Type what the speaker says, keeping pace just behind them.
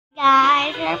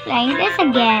We're playing this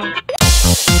again.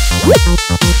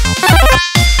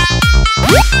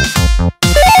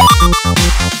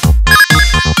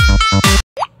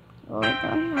 Oh, I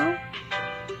don't know.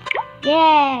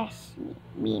 Yes,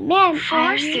 me man.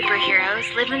 4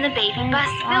 superheroes live in the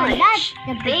BabyBus village. That's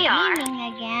the They are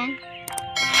again.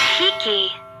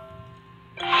 Kiki,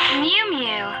 Mew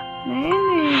Mew,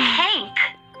 Hank,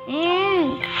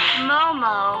 Momo.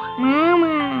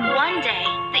 Mama. One day,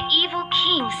 the evil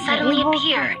kings suddenly evil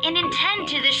appear and intend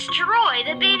to destroy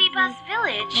the BabyBus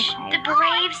village. Okay. The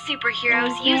brave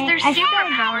superheroes use their I still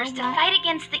superpowers know, to but- fight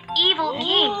against the evil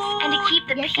kings and to keep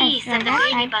the Yes, I peace saw of the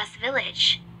that. BabyBus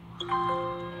village.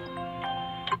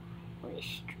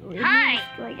 Hi,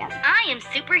 I am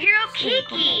superhero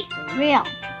Kiki. Real.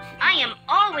 I am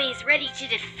always ready to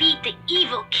defeat the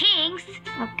evil kings.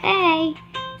 Okay.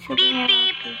 Beep,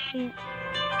 beep. Beep.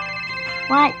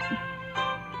 What?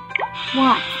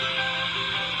 What?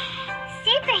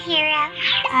 Superhero, the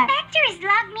specters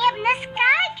locked me up in the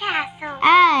sky castle.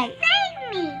 Hey,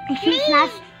 Save me,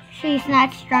 she's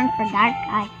not strong for that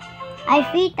guy. I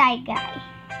feed that guy.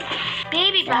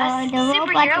 BabyBus, So the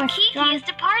robot superhero was Kiki strong. is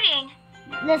departing.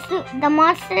 The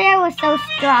monster there was so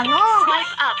strong. Oh,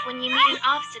 Swipe up when you meet an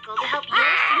obstacle to help your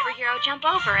superhero jump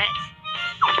over it.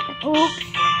 oops.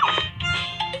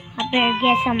 I better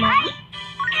get some money.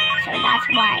 So that's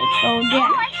why I go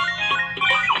there.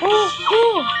 Ooh,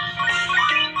 ooh.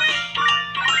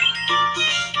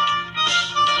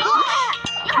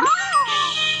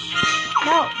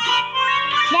 No,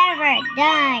 never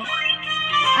die.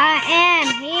 I am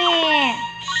here.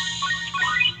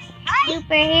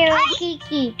 Superhero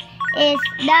Kiki is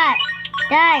not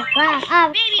die from of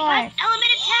BabyBus, course.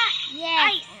 element attack.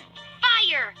 Yes. Ice,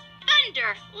 fire, thunder,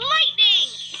 lightning.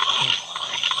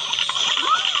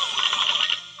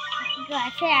 I'm gonna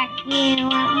attack you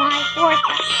with my force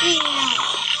field.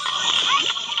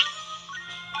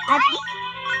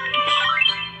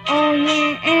 Oh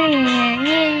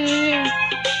yeah.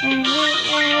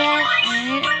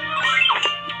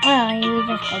 Oh, you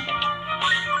just go there.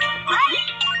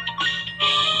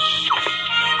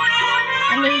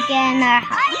 And we get another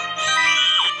house.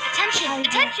 Attention,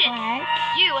 attention.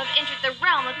 You have entered the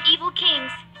realm of evil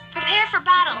kings. Prepare for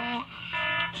battle.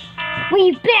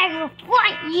 We better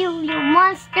fight you, you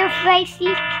monster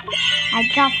facey. I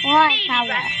got fly power.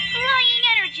 BabyBus, flying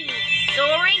energy,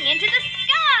 soaring into the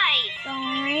sky.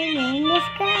 Soaring in the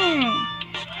sky.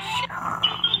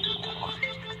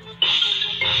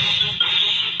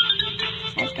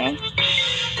 Okay.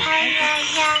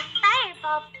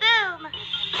 Fireball, boom.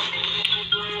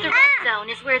 The red zone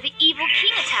is where the evil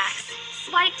king attacks.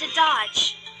 Swipe to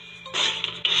dodge.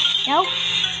 Nope.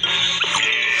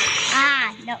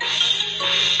 No.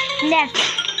 Never.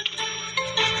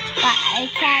 But I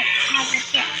can't have a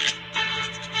trick.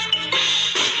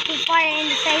 Two fire in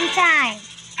the same time.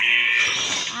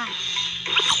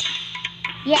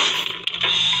 Yes.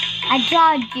 I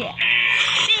dodged it.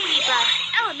 BabyBus,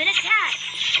 element attack.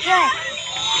 Good.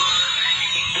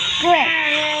 Good.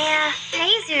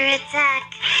 Laser attack.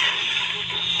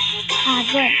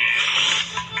 Good.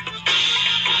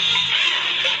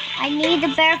 I need to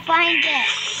better find it.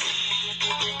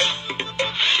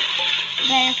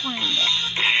 Better find it.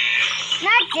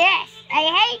 Not this. I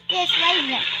hate this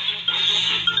laser.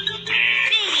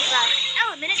 BabyBus,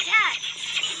 element attack.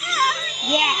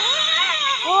 Yeah.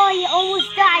 Oh, you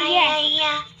almost died.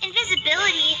 Yes.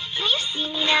 Invisibility. Can you see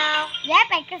me now? Yep,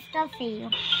 I can still see you.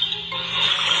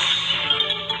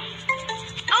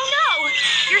 Oh no!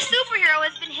 Your superhero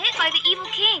has been hit by the evil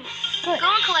king. Good. Go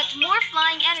and collect more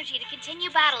flying energy to continue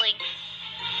battling.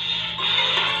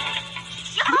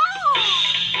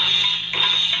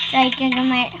 So I can get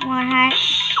my more heart.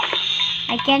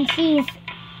 I can see his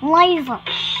laser.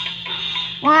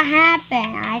 What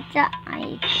happened? I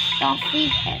just don't see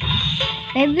it.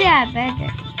 Maybe I better.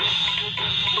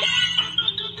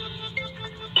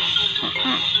 I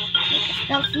can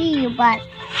still see you, but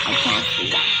I can't see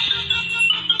you.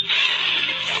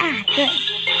 Good.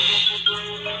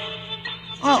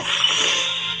 Oh.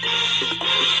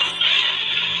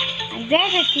 I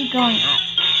better keep going up.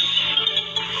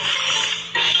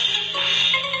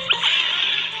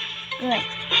 Good.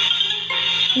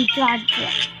 He dodged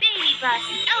it. BabyBus,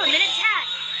 element attack.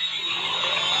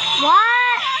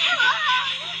 What?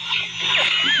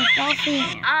 You can still see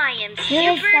him. I am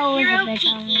Your soul is a superhero bit Kiki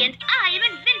on me. and I am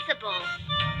invincible.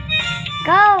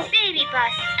 Go!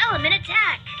 BabyBus, element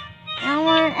attack. I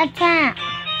want to attack.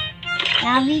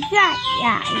 Now we got,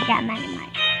 yeah, we got many money.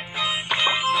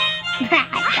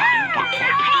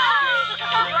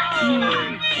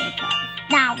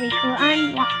 Now we could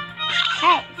unlock.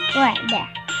 Hey, right there.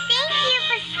 Thank you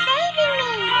for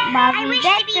saving me. I wish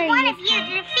to be one of you to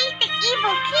defeat the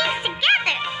evil kings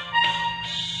together.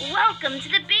 Welcome to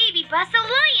the BabyBus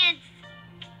Alliance.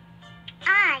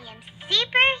 I am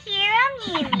Superhero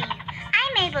Mew Mew.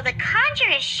 I'm able to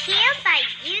conjure a shield by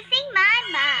using my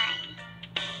mind.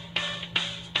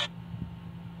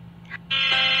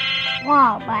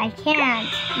 Wow, but I can't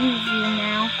use you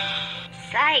now.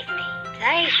 Save me,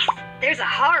 thanks. There's a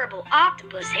horrible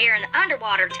octopus here in the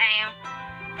underwater town.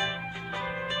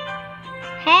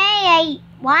 Hey,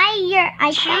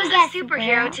 I Choose can't a get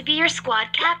superhero to be your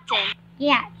squad captain.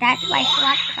 Yeah, that's my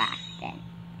SWAT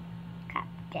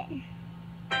captain.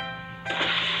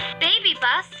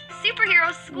 BabyBus,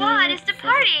 superhero squad is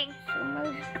departing.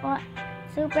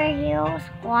 Superhero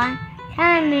squad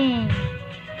coming.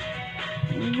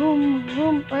 Boom,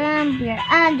 boom, boom, we're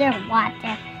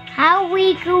underwater. How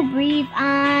we could breathe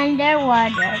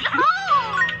underwater.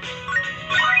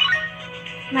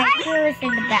 My crew is in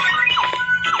the back.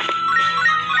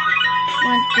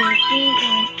 1, 2, 3,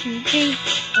 1, 2, 3,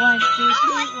 1, 2,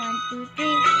 3, 1, 2, 3.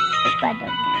 If I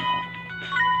don't count.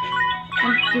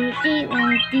 1, 2, 3,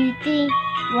 1, 2, 3,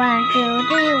 1, 2,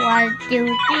 3, 1, 2,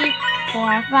 3,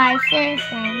 4, 5, 6,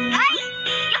 7. Oh,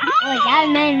 I got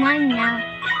 9 now.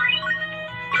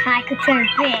 I could turn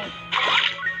big,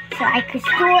 so I could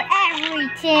store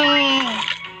everything.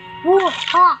 Woo,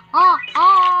 ha, ha,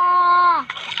 ha!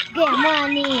 Get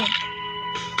money.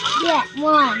 Get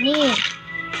money.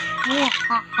 Woo,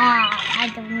 ha, ha! I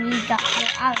don't need that for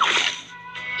out.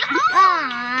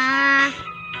 Ah!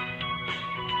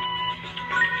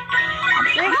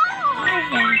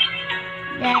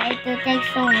 That it will take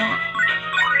so long.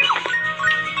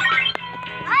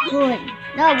 Good.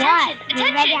 No, what? Attention, We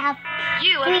already have.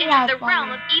 You have entered the realm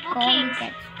of evil kings.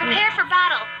 Prepare for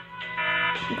battle.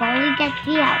 You can only get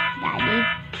 3 out, Daddy.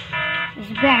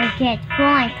 It's better get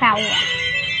flying power.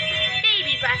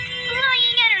 BabyBus,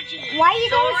 flying energy. Why you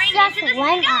don't soaring just into the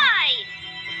swim up? sky.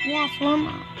 Yeah, swim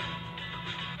up.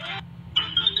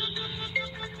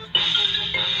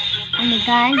 And the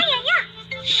gun.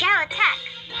 Shall attack.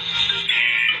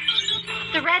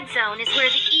 The red zone is where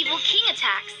the evil king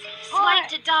attacks. Swipe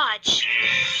to dodge.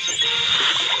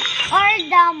 Or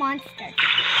the monster.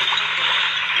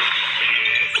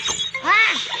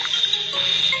 Ah!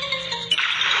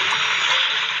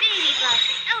 BabyBus,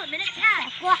 element attack.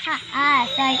 Ah,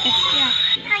 so I can still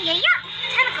see.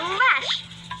 Tentacle lash.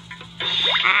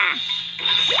 Ah!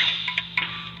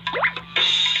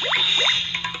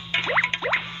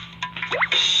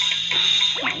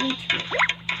 Can't reach me.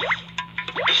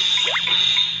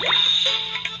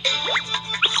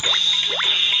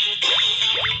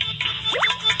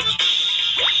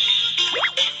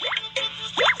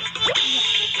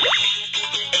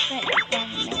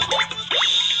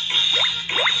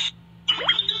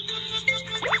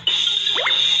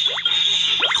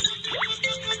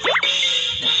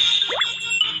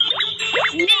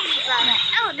 BabyBus,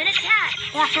 element attack.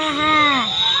 Wahaha!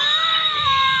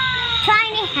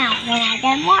 Tiny house, then I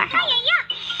get more house.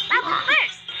 Bubble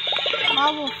first.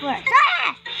 Bubble first.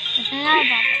 Ah! There's another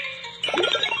bubble.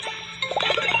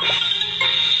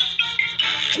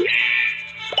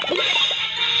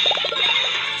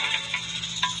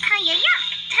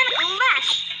 Tentacle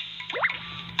lash.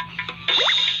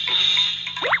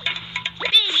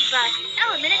 BabyBus,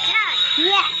 element attack.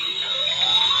 Yes!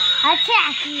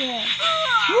 Attack you!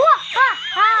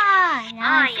 Wahaha!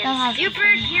 Now I still am have to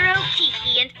Superhero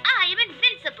Kiki and I am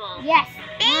invincible. swim. Yes!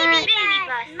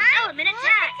 BabyBus, element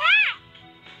attack.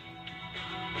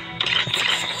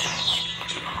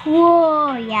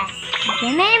 Whoa, yes.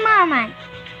 Give me more man.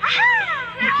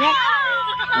 Get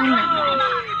one.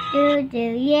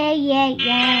 Yeah. We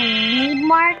need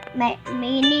more.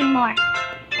 We need more.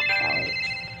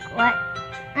 So, what?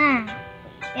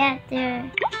 Get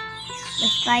there.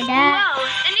 Let's try that. Whoa,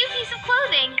 a new piece of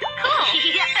clothing. Cool.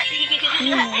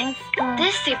 Let's go.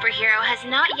 This superhero has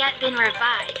not yet been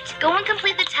revived. Go and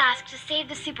complete the task to save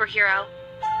the superhero.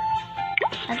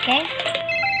 Okay.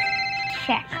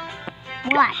 Check.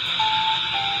 What?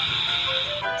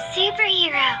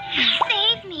 Superhero,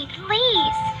 save me,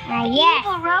 please. Yes.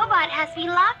 Evil robot has me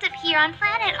locked up here on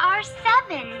planet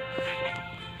R7.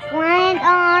 Planet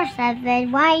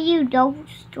R7. Why you don't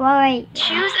destroy it?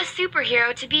 Choose a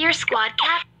superhero to be your squad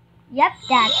captain. Yep,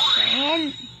 that's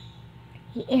him.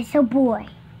 He is a boy.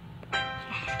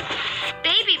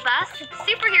 BabyBus,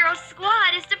 superhero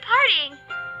squad is departing.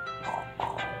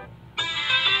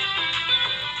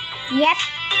 Yep.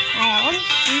 I already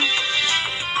see.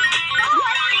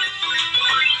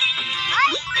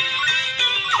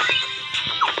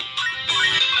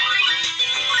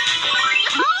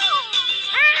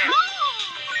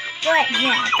 Good,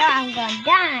 yeah, I thought I'm gonna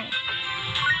die.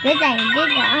 Good thing I did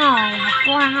that. Oh, I have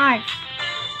 4 hearts.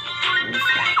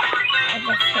 I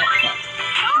just hit it.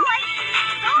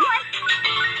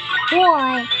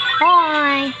 Boy.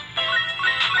 Boy.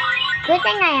 Good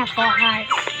thing I have 4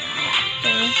 hearts. I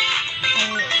have 3.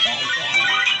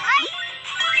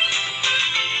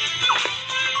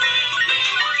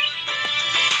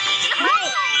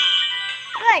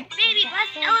 Good.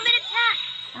 BabyBus element attack.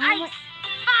 Ice,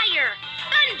 fire,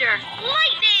 thunder,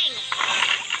 lightning.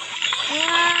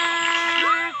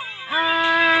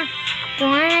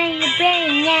 Join the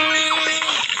brain now.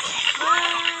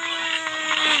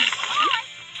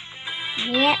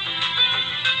 Yep.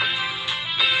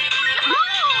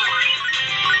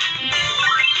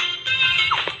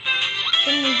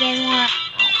 Can we get more?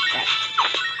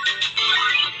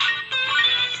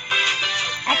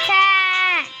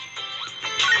 Attack!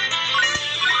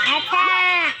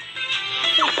 Attack!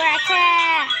 Super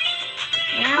attack!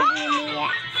 Now we need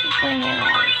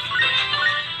superheroes.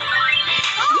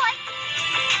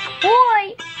 Boy!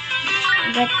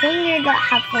 Good thing you don't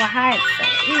have 4 hearts, so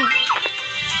easy.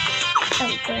 So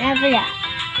we can never die.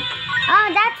 Oh,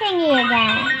 that's thingy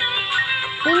again.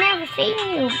 We never seen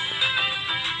you.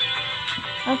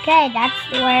 Okay, that's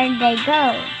where they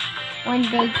go when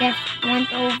they just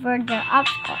went over their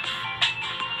obstacles.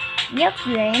 Yep,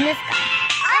 you're in the sky.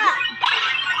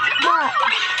 What?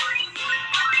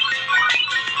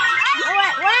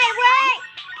 Wait!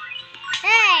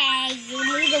 Hey, you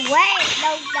need to wait.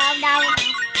 No.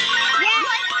 Yes.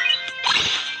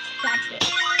 Got it.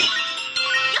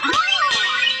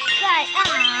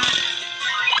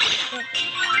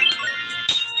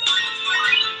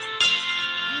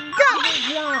 Double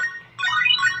jump.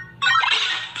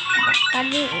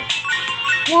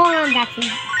 One, that's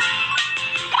easy.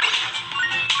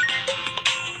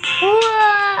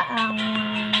 Whoa.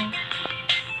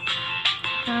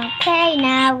 Okay,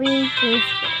 now we do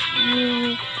for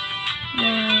you.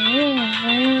 Now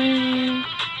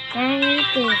we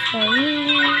do for you.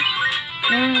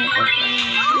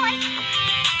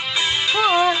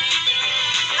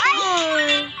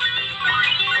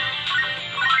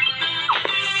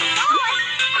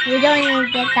 We don't even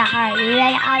get the heart. We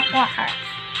ran out 4 hearts.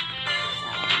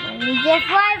 So when we get 5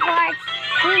 hearts,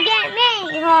 we get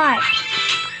many hearts.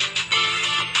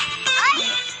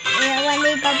 When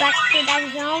we go back to that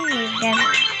zone, we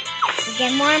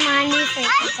get more money so we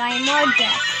can buy more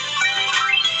dress.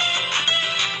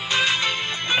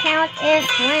 Count is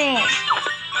winning.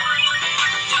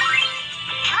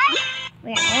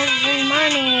 We're over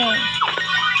money.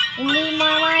 We need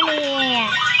more money.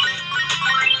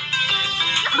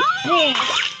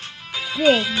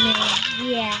 Big man,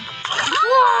 yeah.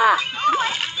 Whoa!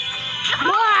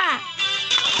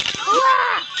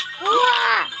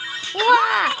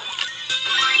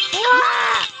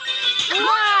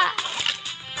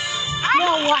 No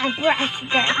one brush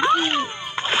their teeth.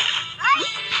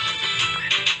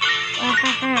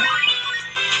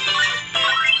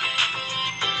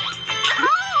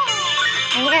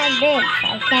 I am big, so I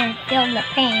can't feel the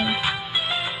pain.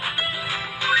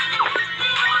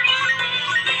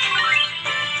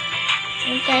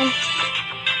 Okay.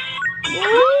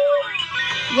 Woo!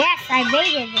 Yes, I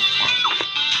made it this time.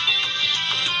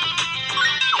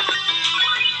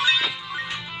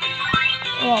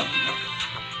 Oh,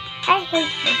 I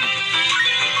hate this.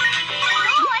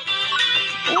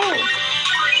 Ooh.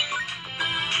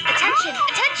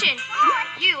 Attention!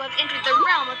 You have entered the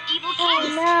realm of evil kings.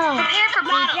 Oh no! Prepare for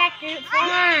battle. Projector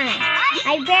flying.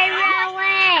 I better run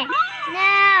away.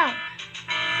 No!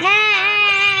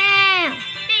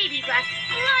 BabyBus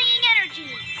flying energy,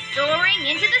 soaring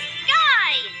into the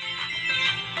sky.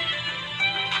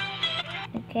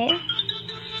 Okay.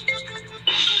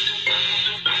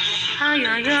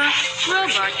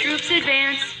 Robot troops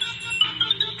advance.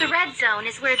 The red zone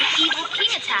is where the evil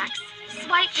king attacks.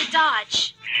 Swipe to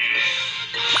dodge.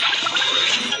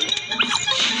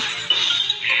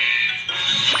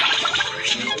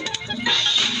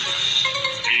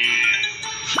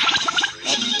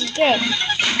 Good.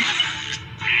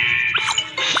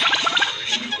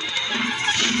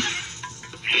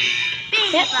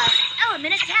 BabyBus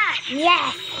element attack.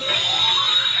 Yes.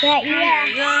 But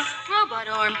yeah. Robot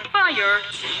arm fire.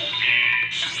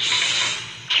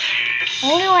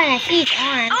 Only when I see his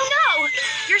arms. Oh no!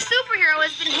 Your superhero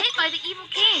has been hit by the evil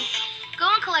king. Go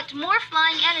and collect more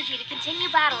flying energy to continue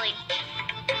battling.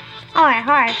 Alright,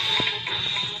 hearts.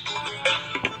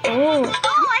 Ooh.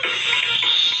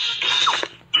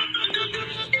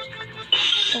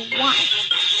 So what?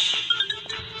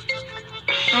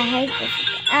 I hate this.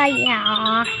 Oh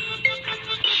yeah.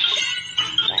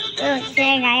 But good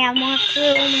thing I have more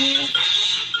crew.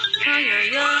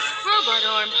 Robot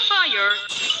arm, fire!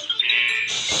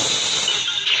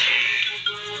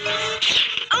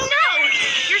 Oh no!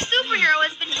 Your superhero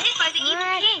has been hit by the evil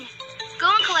king.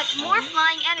 Go and collect more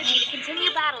flying energy to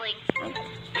continue battling.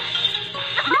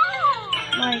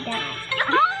 More down.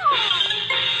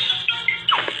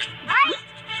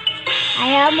 I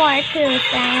have more too,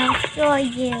 so I'll destroy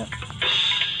you.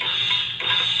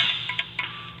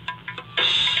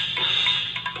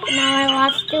 Now I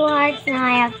lost 2 hearts, now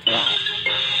I have 2 hearts.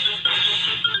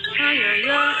 Fire,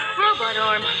 yeah. Robot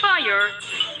arm, fire!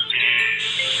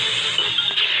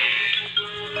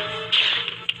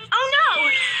 Oh no!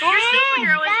 Your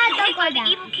superhero has been hit by the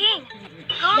evil king.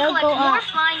 Go and collect more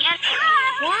flying energy.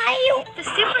 Why you? The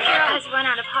superhero has run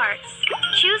out of hearts.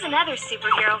 Choose another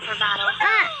superhero for battle.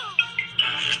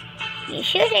 You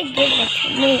should have given it to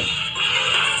me.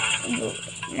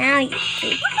 Now you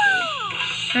choose me.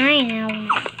 I know.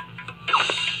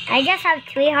 I just have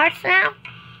 3 hearts now.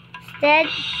 Instead,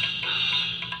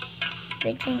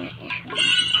 good thing I have.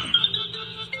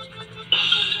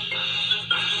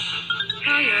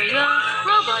 Fire, yeah.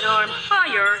 Robot arm,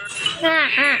 fire!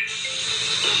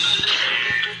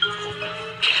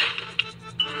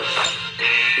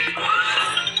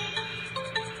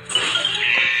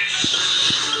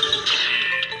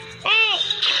 Hey!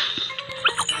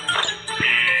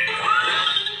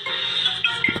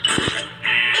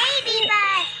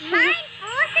 BabyBus, mine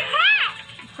force attack.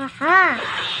 Haha!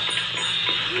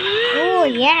 Oh,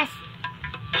 yes!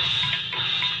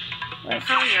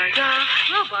 Fire, yeah.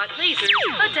 Robot lasers,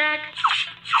 attack!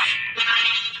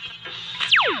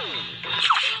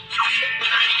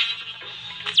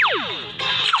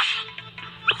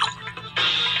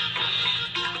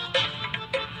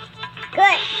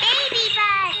 Good!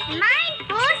 BabyBus, mine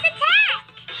force attack.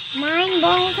 Mine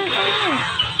balls are fire!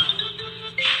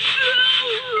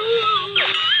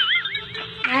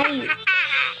 Nice!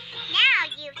 Now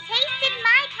you've tasted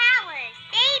my powers.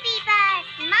 BabyBus,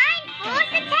 mine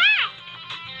force attack.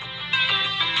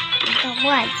 So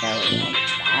what? So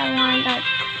I want to.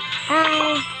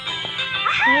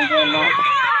 Maybe more.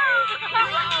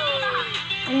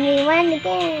 And we won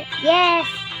again. Yes.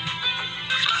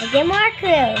 I get more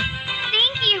crew.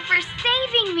 Thank you for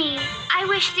saving me. I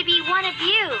wish to be one of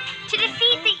you, to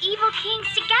defeat the evil kings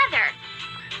together.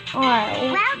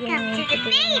 Welcome to the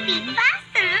BabyBus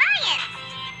Alliance.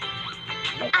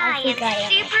 I am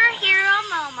superhero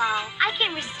Momo. I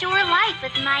can restore life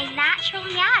with my natural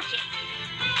magic.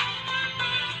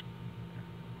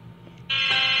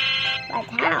 But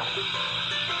how?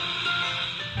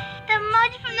 The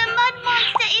mud from the mud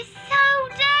monster is so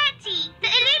dirty. The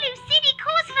Ilulu City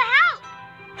calls for help.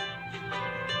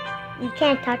 You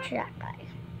can't touch that guy.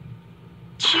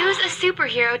 Choose a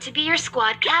superhero to be your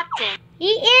squad captain.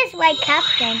 He is my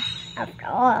captain, after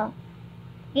all.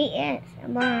 He is.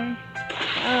 Come on.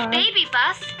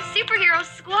 BabyBus, superhero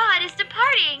squad is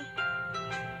departing.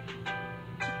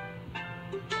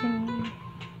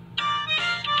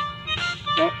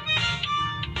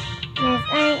 Yes,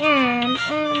 I am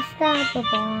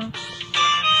unstoppable.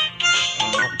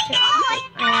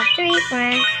 I have 3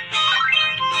 friends.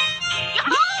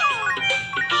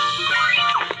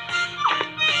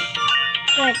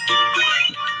 Good.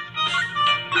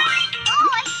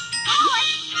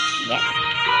 Yes.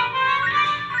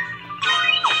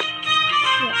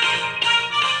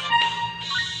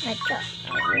 Let's go.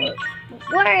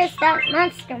 Where is that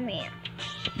monster man?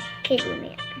 Kitty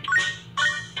man.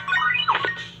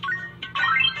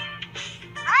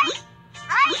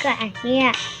 Okay,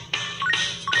 yeah.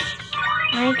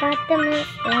 I got the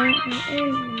monster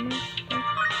and the monster.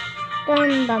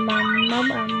 Dum bum bum bum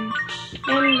bum.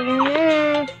 Dum dum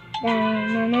dum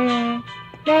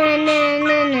dum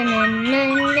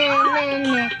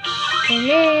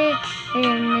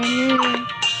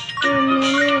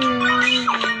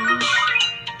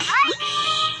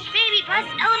BabyBus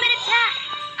element attack.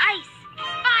 Ice,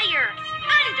 fire,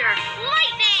 thunder,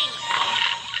 lightning.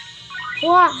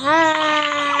 Wow!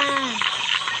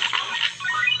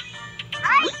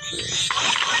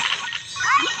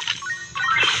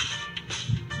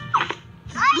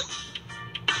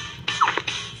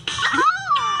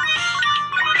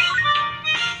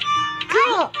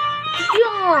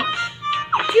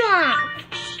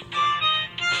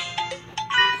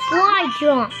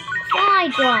 Jump!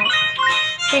 Slide jump!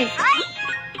 This.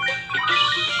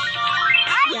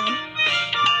 Jump.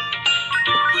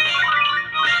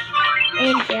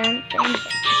 And jump, and jump.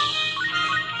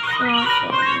 Slow,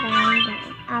 down,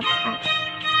 up, up.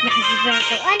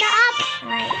 And up!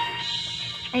 Right.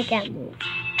 I can't move.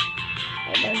 I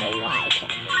don't know why I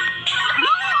can't move.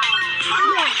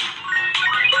 Yeah.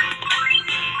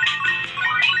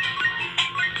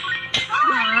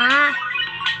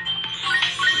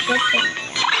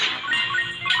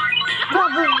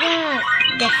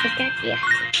 Just a cat, yeah.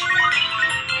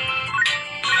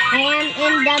 I am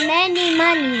in the many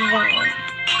money zone.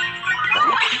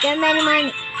 The many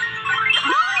money.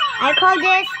 I call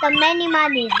this the many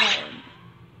money zone.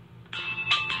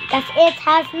 Because it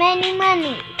has many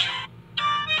money.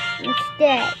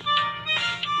 Instead.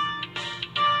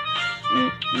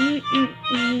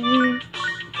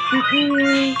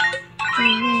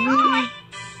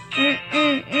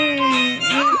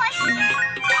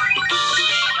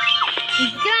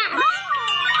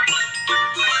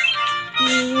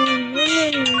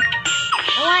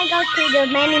 I want to go to the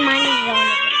many money zone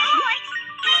again.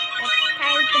 It's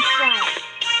time to fight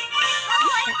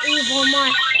the evil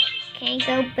monster. Can't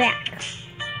go back.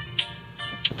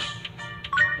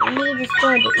 I need to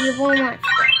destroy the evil monster.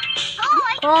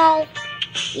 Call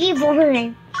evil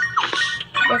name.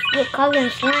 That's what call him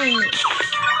slimy.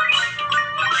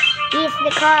 He's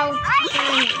the call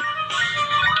slimy.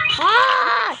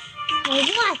 Ah! Hey,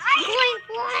 what?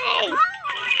 Play!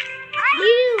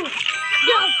 You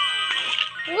just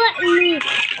let me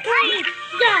play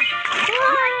the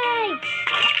play!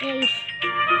 Please.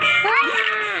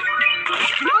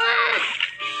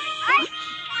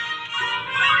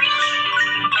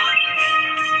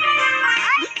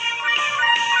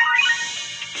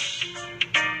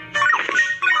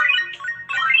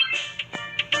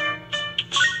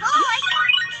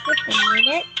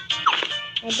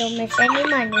 I don't miss any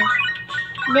money.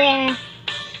 There. Now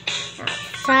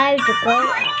it's time to go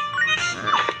up.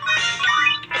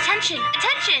 Attention!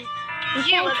 Attention!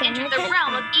 You have entered the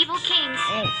realm of evil kings.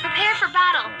 Prepare for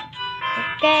battle.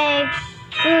 Okay.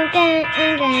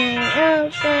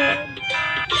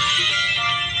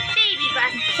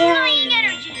 BabyBus flying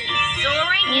energy,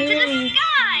 soaring into the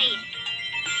sky.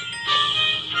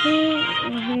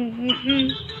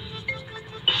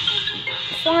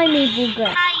 Slimy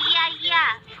booger.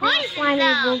 Poison Slimy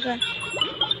zone. booger.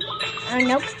 Oh,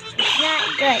 nope. It's not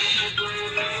good.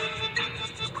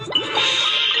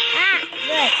 Ah,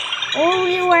 good.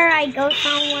 Only where I go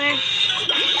somewhere.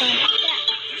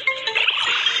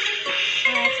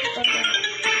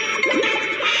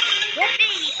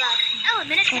 BabyBus,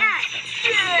 element attack.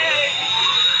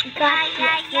 Got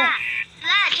Yeah.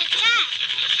 Sludge attack.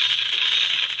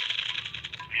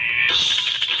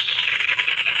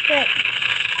 Good.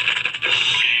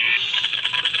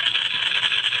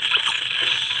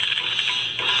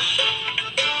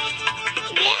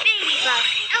 BabyBus,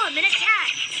 element attack.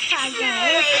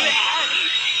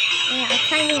 Yeah, I'm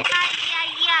trying to.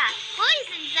 Yeah.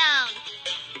 Poison zone.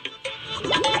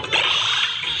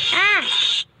 Ah!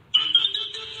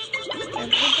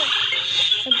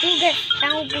 The booger.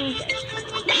 Down booger.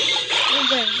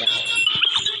 Booger zone.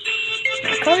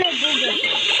 Call it booger.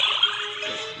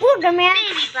 Booger, man.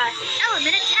 BabyBus,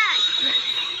 element attack.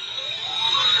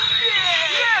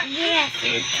 Yes,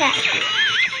 attack.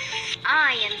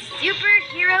 I am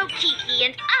Superhero Kiki,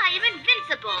 and I am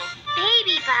invincible.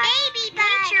 BabyBus.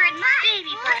 Nature attack.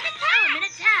 BabyBus, element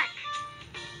attack.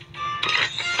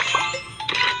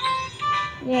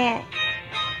 Yes.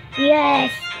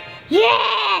 Yes.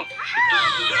 Yes!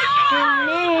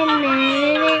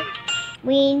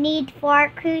 We need for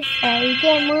crusade,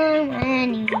 get more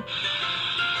money.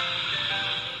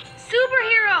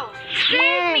 Superhero, save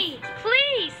Yes. me,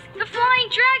 please. The flying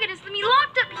dragon has me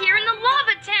locked up here in the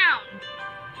lava town.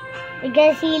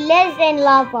 Because he lives in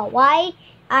lava. Why?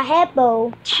 A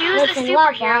hippo Choose lives a in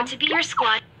superhero lava to be your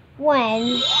squad.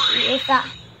 when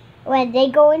they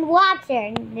go in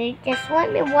water. They just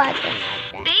swim in water like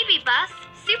that. BabyBus,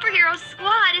 superhero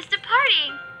squad is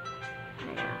departing. I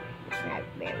know. It's not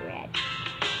very red.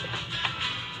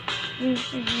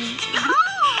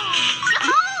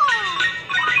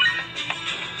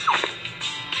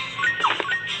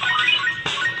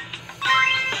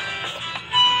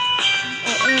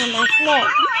 My snake.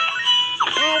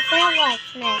 I sound like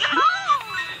snake.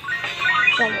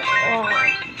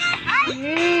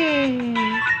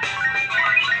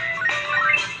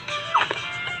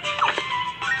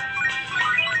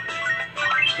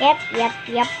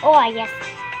 Yep. Oh, yes.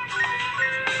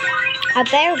 I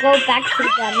better go back to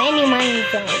the many money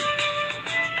zone.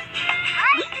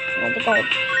 I want to go to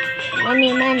the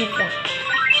many money zone.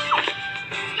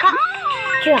 Come.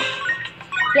 Jump.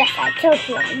 Yes, I told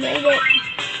you I made it.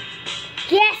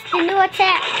 Yes, the new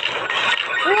attack.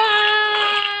 Whoa!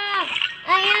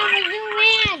 I am a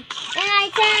Zoo-Man, and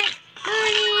I take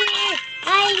money. I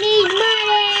need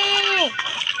money.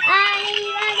 I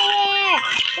need money.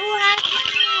 Who has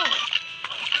money?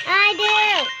 I do.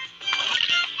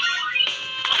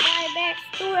 My best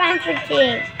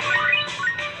 250.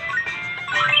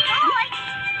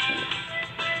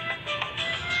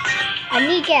 I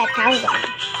need to get 1,000.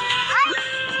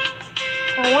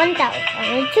 or 1,000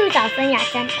 or 2,000, yeah,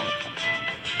 10,000.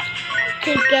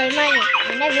 Keep getting money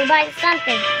whenever you buy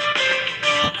something.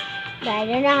 But I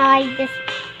don't know how I just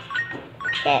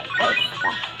get those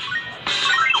stuff.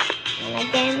 When I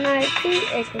get more too,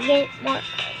 I can get more.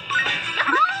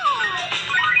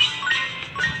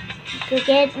 You can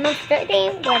get most of the thing,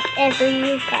 whatever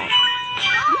you got.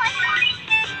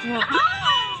 No.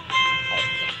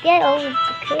 Get over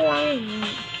to Carolina.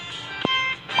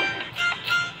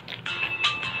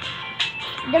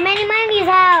 The many money's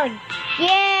out.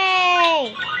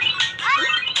 Yay!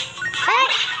 Hey!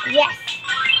 Yes.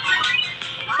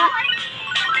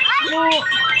 No.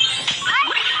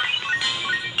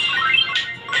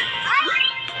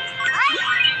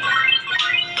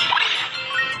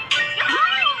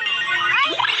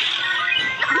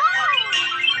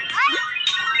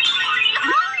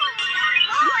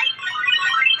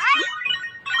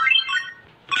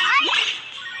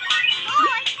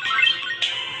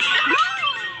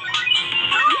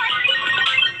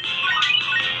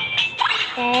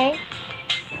 Okay.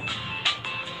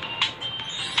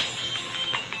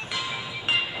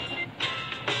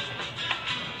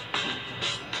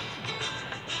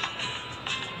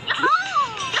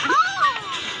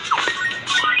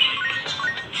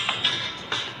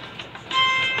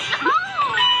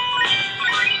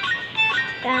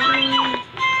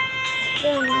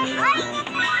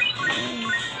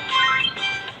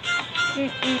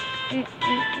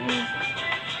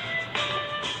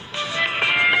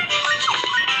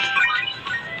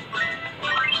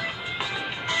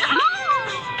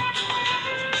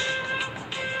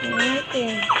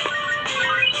 Okay.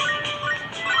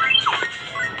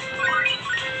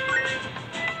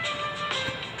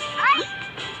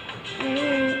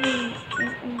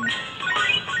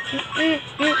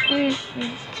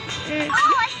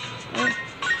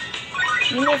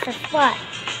 You missed a spot.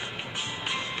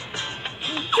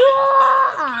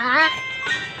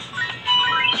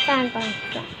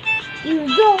 You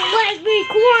don't let me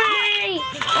cry!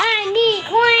 I need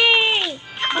coin!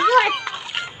 What?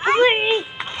 Coin!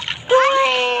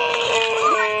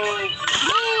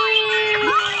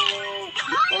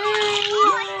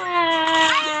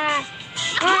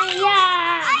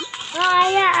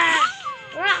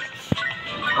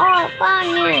 Oh,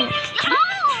 funny!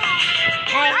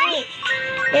 Hey,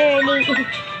 dirty!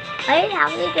 I didn't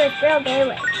have to just throw it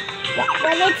away.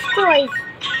 When it's toys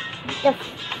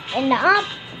in the up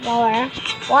floor,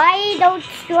 why don't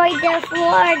destroy the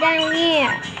floor down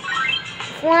here?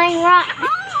 Flying rocks.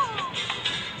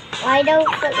 Why don't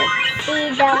you see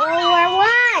the lower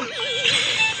one?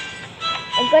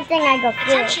 A good thing I go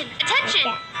through. Attention! Attention!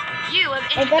 Okay. You have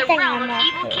entered the realm of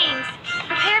evil kings.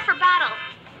 Prepare for battle.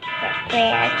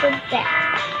 Prepare for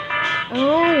battle. Oh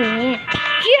yeah.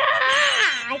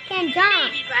 Yeah! I can't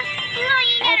jump. BabyBus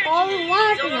flying That's all we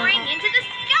want energy now. soaring into the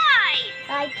sky.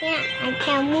 I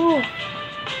can't move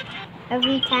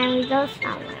every time we go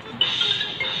somewhere.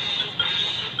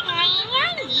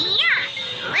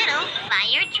 Little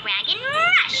fire dragon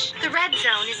rush. The red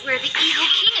zone is where the evil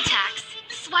king attacks.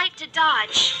 Swipe to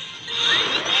dodge.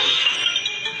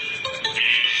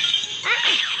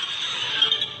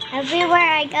 Everywhere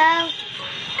I go.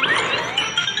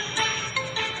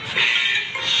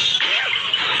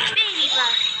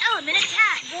 BabyBus, element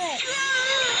attack. Good.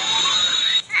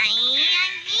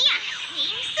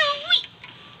 Sweet.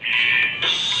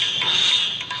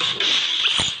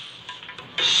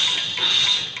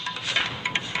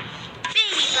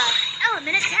 BabyBus,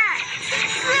 element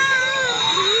attack.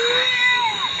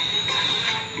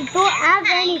 You don't have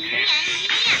anything.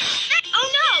 Oh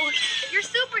no! Your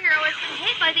superhero has been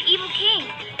hit by the evil king.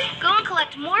 Go and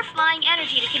collect more flying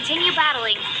energy to continue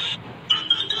battling.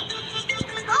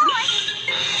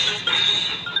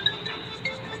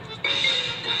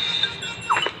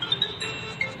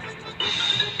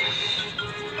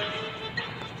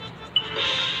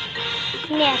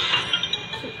 Yes.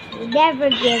 He never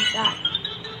gives up.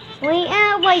 We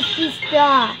always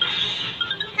destroy.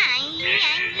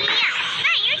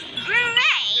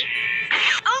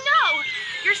 Oh no!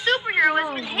 Your superhero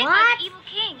has been hit by What? the evil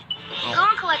king. Go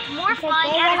and collect more It's flying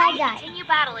okay when I energy to die. continue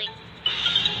battling.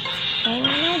 Okay,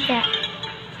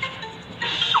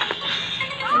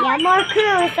 we got more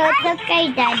crew, so it's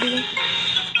okay, Daddy.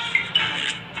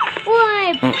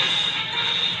 What?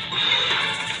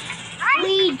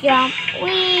 We jump.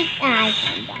 I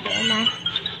can't jump anymore.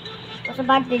 I was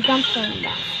about to jump from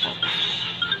that.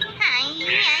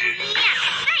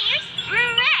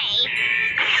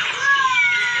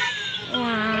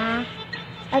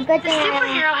 A good The thing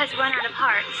superhero has run out of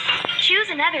hearts. Choose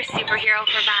another superhero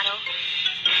for battle.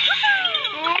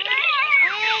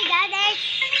 Hey, Sorry,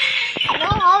 Daddy.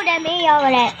 Don't hold at me over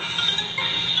there.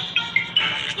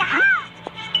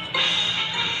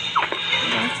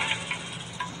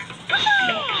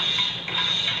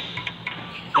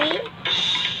 See?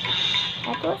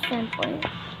 That was simple.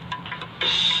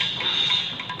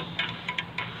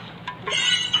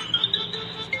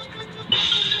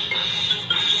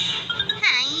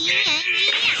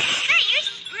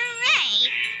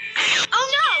 Oh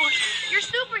no! Your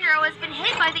superhero has been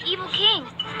hit by the evil king.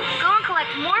 Go and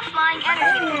collect more flying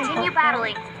energy to continue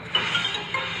battling.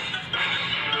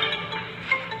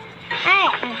 Hey,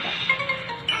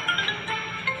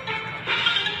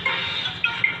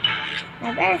 I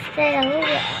better stay a little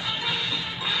bit up.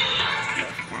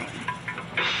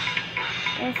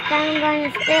 This time I'm going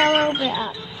to stay a little bit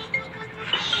up.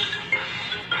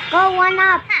 Go one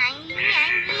up.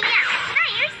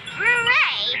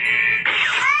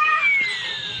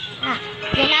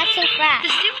 You're not so fast. The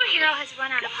superhero has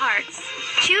run out of hearts.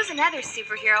 Choose another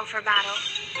superhero for battle.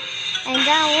 And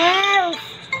don't lose.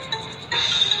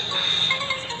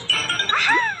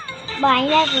 But I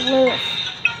never lose.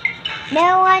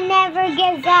 No one never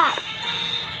gives up.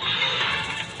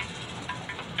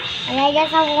 And I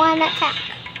just have one attack.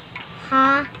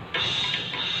 Huh?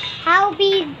 How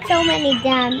be so many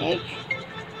damage?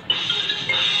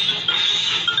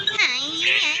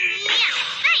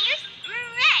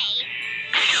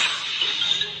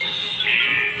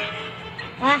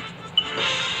 Huh?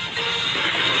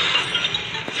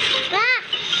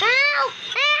 Help!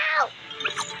 Help!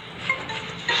 Yes!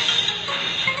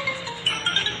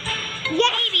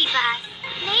 BabyBus,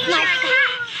 nature My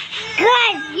attack.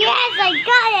 Good! Yes, I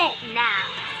got it! Now,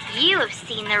 you have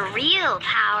seen the real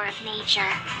power of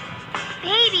nature.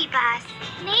 BabyBus,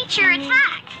 nature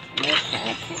attack.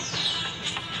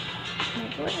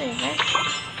 What is that?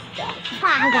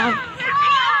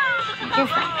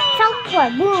 Just like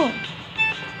teleport, boom!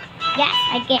 Yes,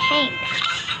 I get hanged.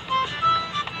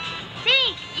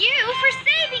 Thank you for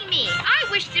saving me. I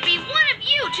wish to be one of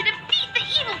you to defeat the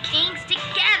evil kings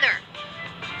together.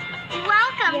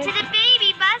 Welcome to the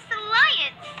BabyBus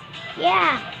Alliance.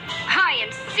 Yeah. I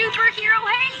am Superhero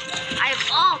Hank. I have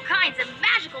all kinds of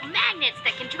magical magnets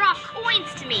that can draw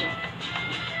coins to me.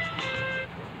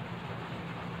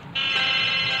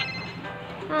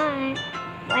 Hi.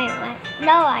 Wait, what?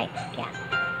 No, I can't.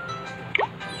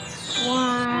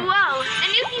 One. Whoa, a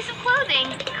new piece of clothing.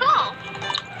 Cool.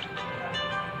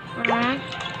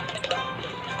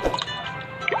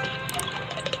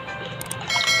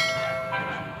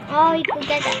 Oh, you can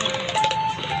get that.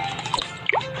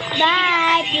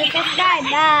 Bye. Please subscribe.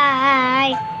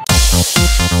 Bye.